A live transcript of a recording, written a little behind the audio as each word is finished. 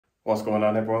What's going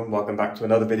on, everyone? Welcome back to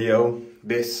another video.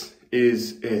 This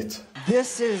is it.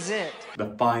 This is it.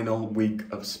 The final week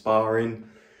of sparring.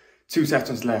 2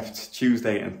 sessions left,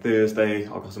 Tuesday and Thursday.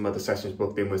 I've got some other sessions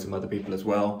booked in with some other people as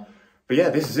well. But yeah,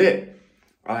 this is it.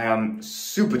 I am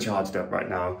super charged up right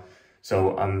now.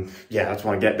 So I just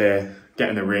want to get there, get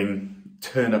in the ring,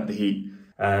 turn up the heat.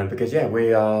 Because yeah,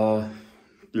 we are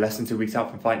less than 2 weeks out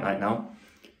from fight night now.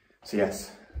 So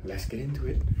yes, let's get into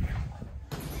it.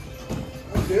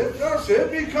 That's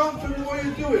it. Be comfortable while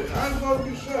you do it. Hands on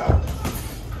your side.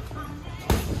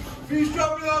 If he's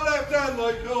dropping that left hand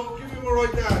like no, give him a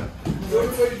right hand. The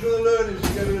only way he's going to learn is to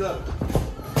get it up.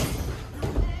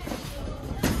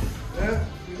 Yeah?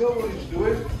 You know what he's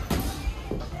doing.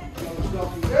 Don't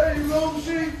stop him. There you go,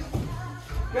 see?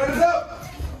 Get it up.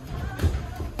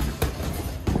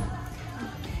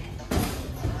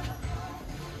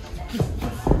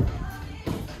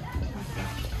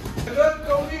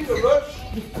 Don't need a rush.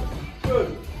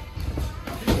 Good.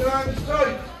 Keep your hands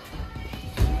tight.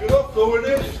 If you're not throwing it,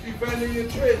 it's defending your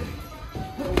chin.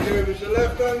 Don't care if it's the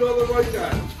left hand or the right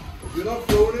hand. If you're not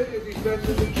throwing it, you're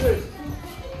defending the chin.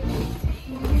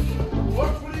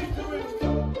 Watch what he's doing.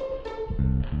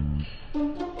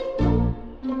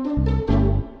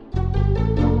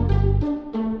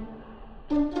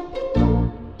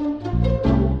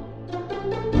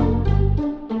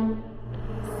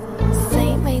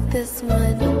 Saint made this one.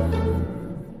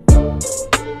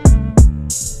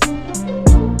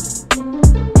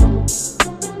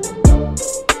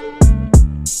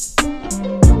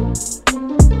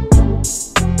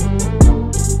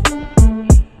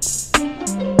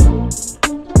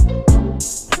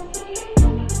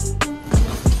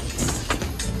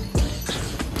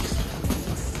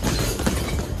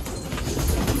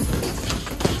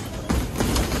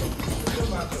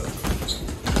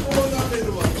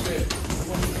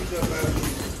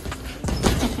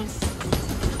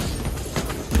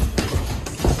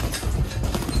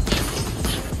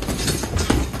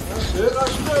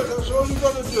 That's good, that's all you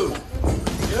got to do.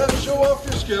 Yeah, show off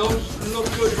your skills and look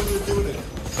good when you're doing it.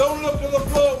 Don't look at the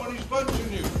floor when he's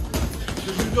punching you.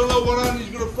 Because you don't know what hand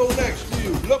he's going to throw next to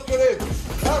you. Look at him.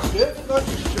 That's it,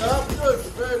 that's sharp, good,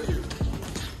 prepare you.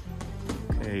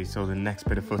 Okay, so the next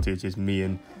bit of footage is me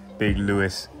and Big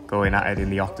Lewis going at it in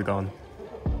the octagon.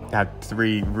 Had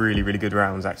 3 really good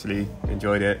rounds actually,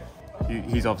 enjoyed it.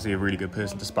 He's obviously a really good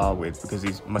person to spar with because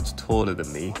he's much taller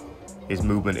than me. His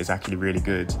movement is actually really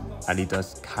good and he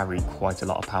does carry quite a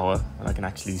lot of power, and I can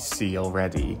actually see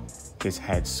already his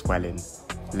head swelling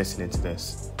listening to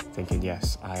this, thinking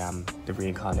yes, I am the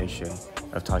reincarnation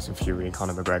of Tyson Fury and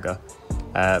Conor McGregor.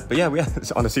 But yeah,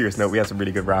 on a serious note, we had some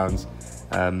really good rounds,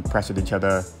 pressured each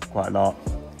other quite a lot,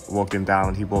 walked him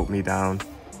down, he walked me down.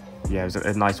 Yeah, it was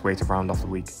a nice way to round off the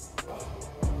week.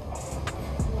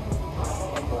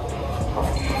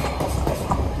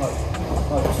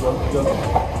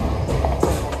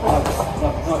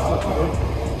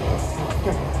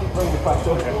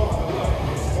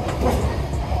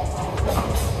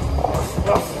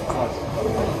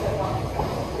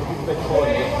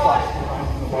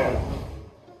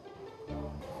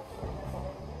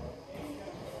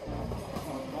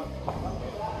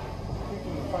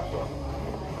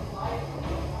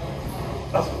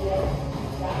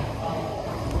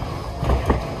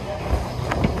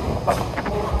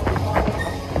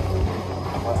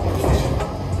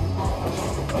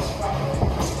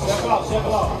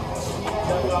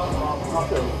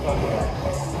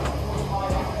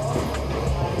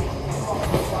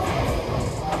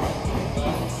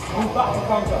 Move back and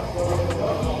counter.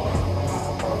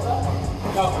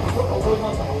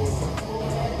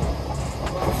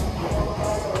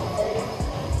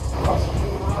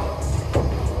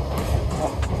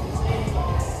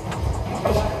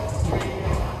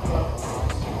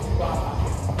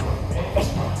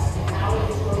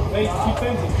 Keep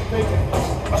painting, keep painting.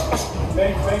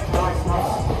 Paint, nice.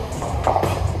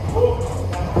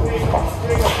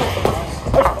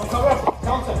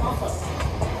 Counter.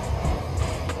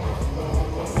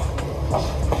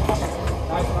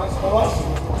 Nice, forward.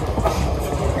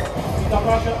 Keep that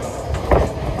pressure.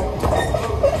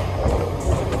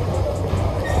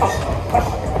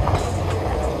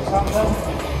 Just hands up.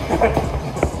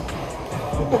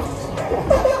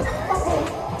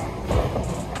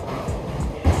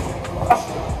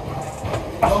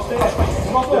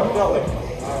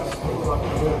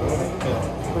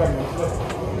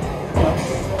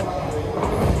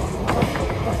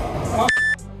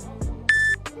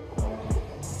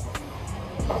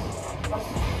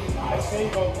 There you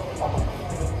go.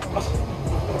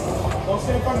 Don't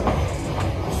stay in front of him.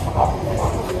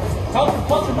 Counter,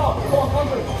 punch him out. Go on,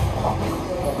 counter.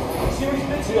 See what he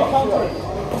spits here. counter.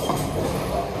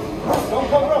 Don't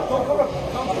cover up, don't cover up.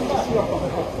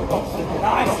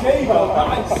 Nice, there you go,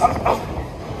 nice.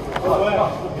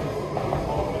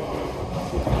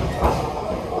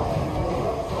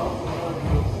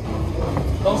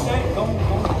 Don't stay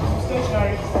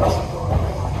stationary.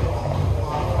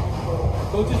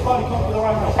 Go to his body, come to the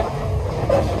right hand.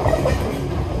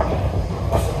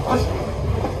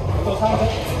 Those hands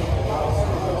up.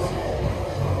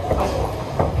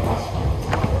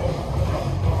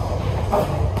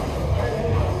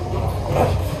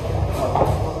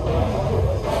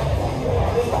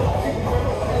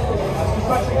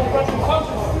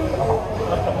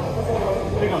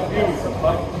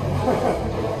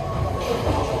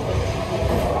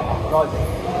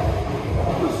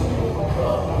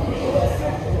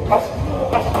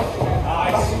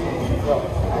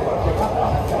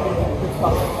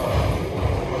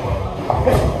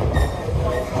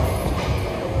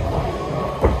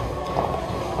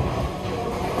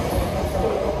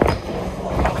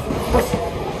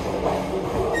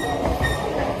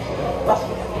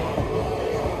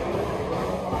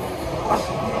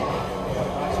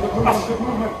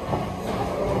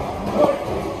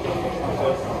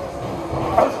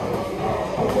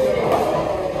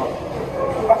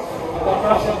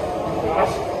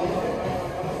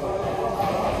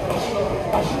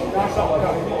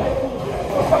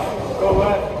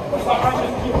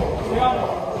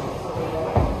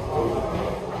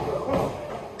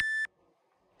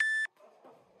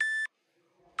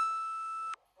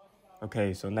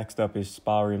 Okay, so next up is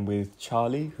sparring with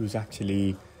Charlie, who's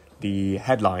actually the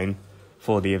headline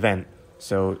for the event.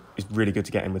 So it's really good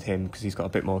to get in with him because he's got a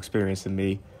bit more experience than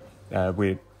me.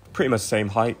 We're pretty much the same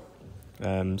height,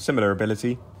 similar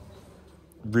ability.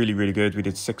 Really, really good. We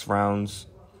did 6 rounds.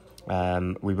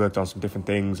 We worked on some different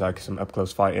things, like some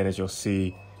up-close fighting, as you'll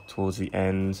see towards the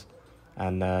end.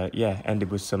 And yeah,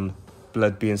 ended with some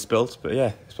blood being spilt. But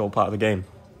yeah, it's all part of the game.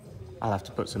 I'll have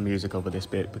to put some music over this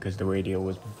bit because the radio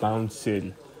was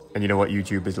bouncing. And you know what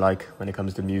YouTube is like when it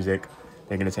comes to music.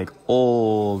 They're going to take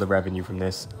all the revenue from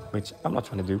this, which I'm not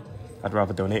trying to do. I'd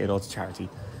rather donate it all to charity.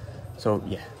 So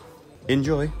yeah,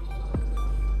 enjoy.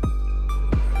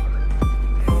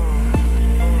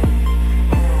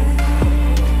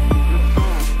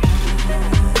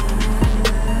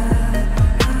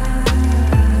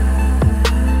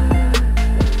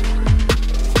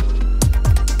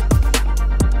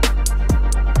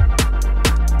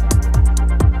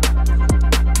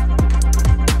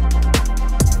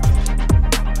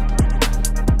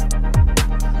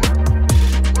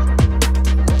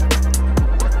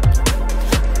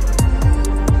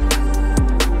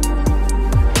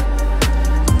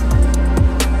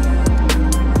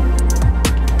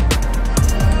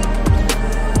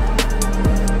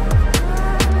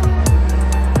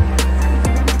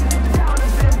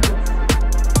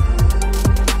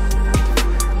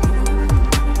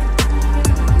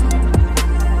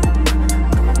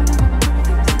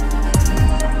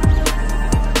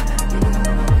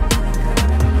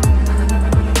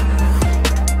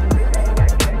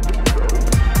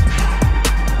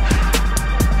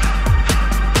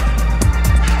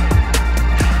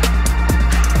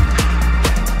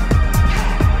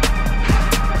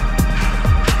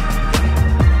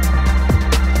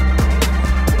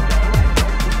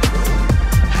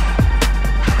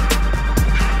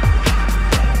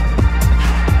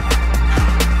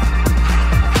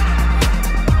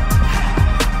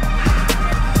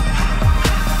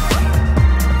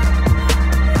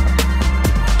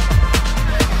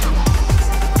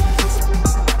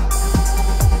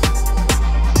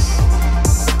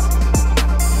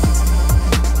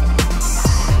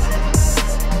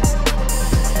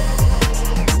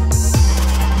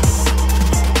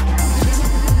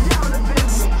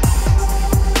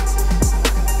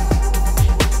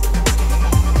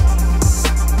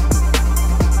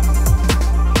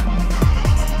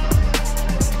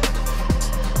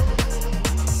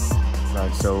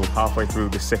 So halfway through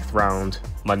the 6th round,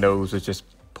 my nose was just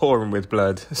pouring with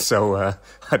blood. So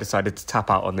I decided to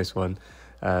tap out on this one.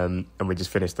 And we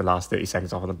just finished the last 30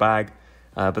 seconds off on the bag.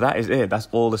 But that is it. That's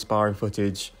all the sparring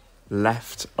footage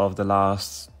left of the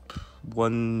last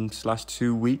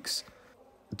 1/2 weeks.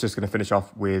 Just going to finish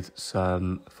off with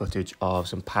some footage of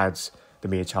some pads that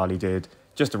me and Charlie did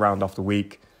just to round off the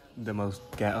week. The most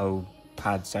ghetto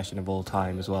pad session of all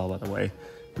time as well, by the way.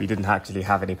 We didn't actually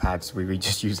have any pads. We were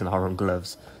just using our own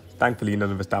gloves. Thankfully,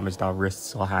 none of us damaged our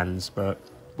wrists or hands, but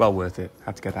well worth it.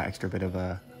 Had to get that extra bit of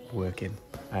work in.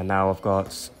 And now I've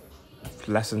got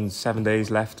less than 7 days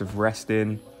left of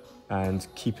resting and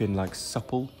keeping like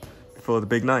supple for the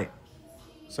big night.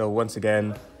 So once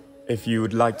again, If you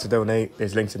would like to donate,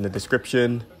 there's links in the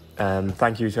description.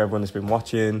 Thank you to everyone that's been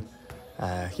watching.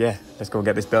 Yeah, let's go and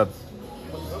get this dub.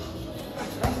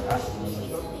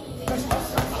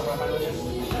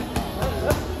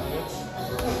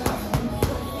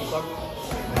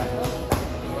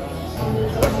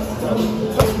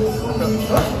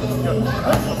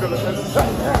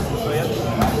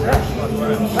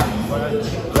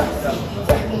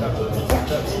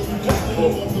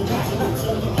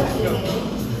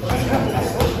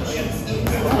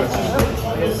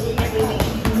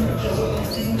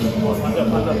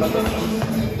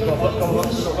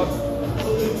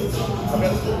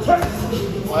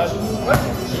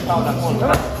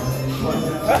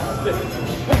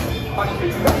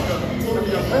 Thank you.